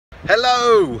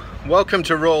Hello, welcome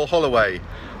to Royal Holloway.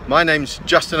 My name's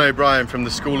Justin O'Brien from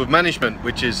the School of Management,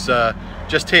 which is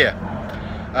just here.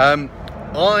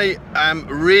 I am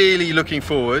really looking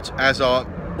forward, as are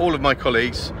all of my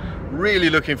colleagues, really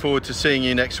looking forward to seeing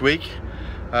you next week.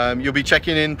 You'll be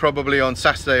checking in probably on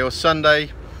Saturday or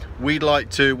Sunday. We'd like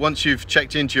to, once you've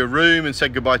checked into your room and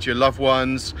said goodbye to your loved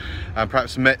ones and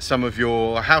perhaps met some of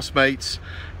your housemates,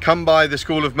 come by the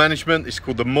School of Management. It's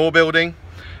called the Moore Building.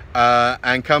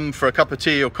 And come for a cup of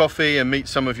tea or coffee and meet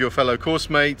some of your fellow course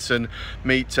mates and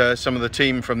meet some of the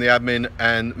team from the admin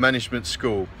and management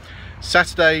school.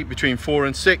 Saturday between 4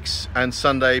 and 6 and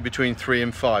Sunday between 3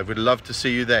 and 5. We'd love to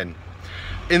see you then.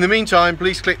 In the meantime,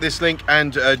 please click this link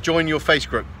and join your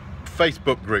Facebook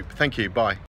group. Thank you. Bye.